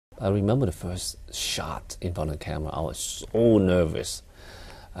I remember the first shot in front of the camera. I was so nervous.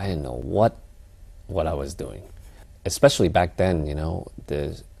 I didn't know what I was doing. Especially back then, you know,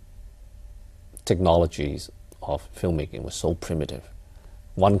 the technologies of filmmaking was so primitive.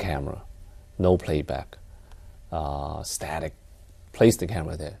 One camera, no playback, static. Place the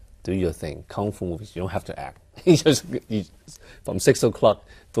camera there. Do your thing. Kung Fu movies, you don't have to act. you from 6 o'clock,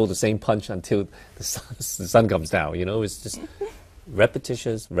 throw the same punch until the sun comes down. You know, it's just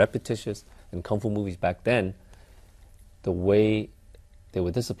repetitious. And Kung Fu movies back then, the way they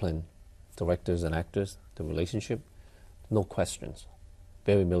were disciplined, directors and actors, the relationship, no questions.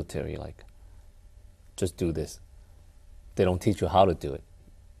 Very military-like. Just do this. They don't teach you how to do it.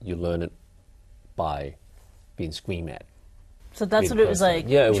 You learn it by being screamed at. So that's what it was like,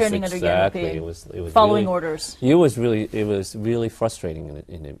 yeah, training under Yen. It was following really, orders. It was really frustrating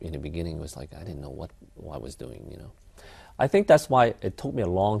in the beginning. It was like I didn't know what I was doing, you know. I think that's why it took me a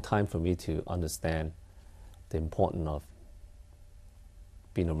long time for me to understand the importance of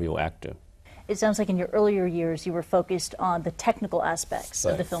being a real actor. It sounds like in your earlier years you were focused on the technical aspects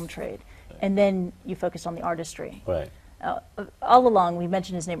of the film trade, and then you focused on the artistry. Right. All along, we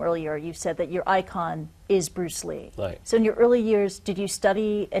mentioned his name earlier, you said that your icon is Bruce Lee. Right. So in your early years, did you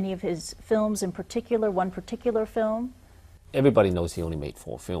study any of his films in particular, one particular film? Everybody knows he only made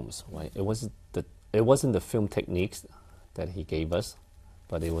 4 films, right? It wasn't the film techniques that he gave us,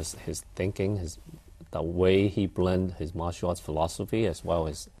 but it was his thinking, the way he blended his martial arts philosophy as well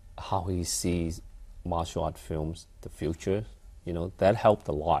as how he sees martial art films, the future. You know, that helped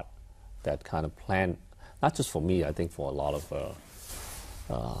a lot. That kind of plan. Not just for me, I think for a lot of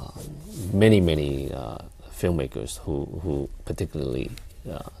many filmmakers who particularly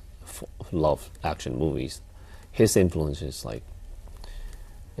love action movies. His influence is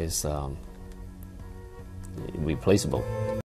irreplaceable.